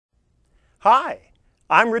Hi,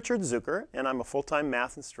 I'm Richard Zucker, and I'm a full-time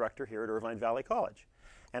math instructor here at Irvine Valley College.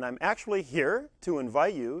 And I'm actually here to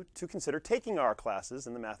invite you to consider taking our classes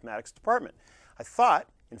in the mathematics department. I thought,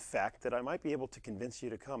 in fact, that I might be able to convince you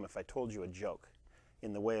to come if I told you a joke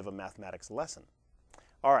in the way of a mathematics lesson.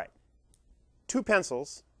 All right, 2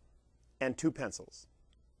 pencils and 2 pencils.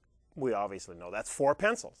 We obviously know that's 4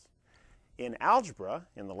 pencils. In algebra,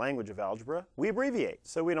 in the language of algebra, we abbreviate.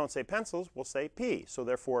 So we don't say pencils, we'll say P. So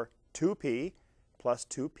therefore, 2P plus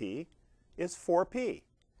 2P is 4P.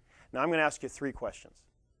 Now I'm going to ask you 3 questions.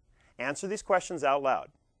 Answer these questions out loud.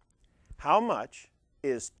 How much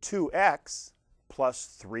is 2x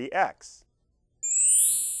plus 3x?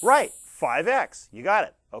 Right, 5x. You got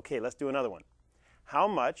it. Okay, let's do another one. How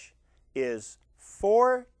much is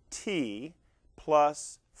 4t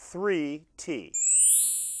plus 3t?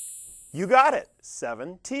 You got it,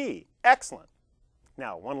 7t. Excellent.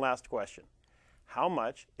 Now, one last question. How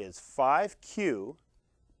much is 5q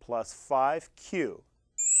plus 5q?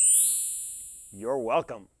 You're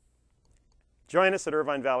welcome. Join us at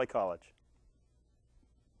Irvine Valley College.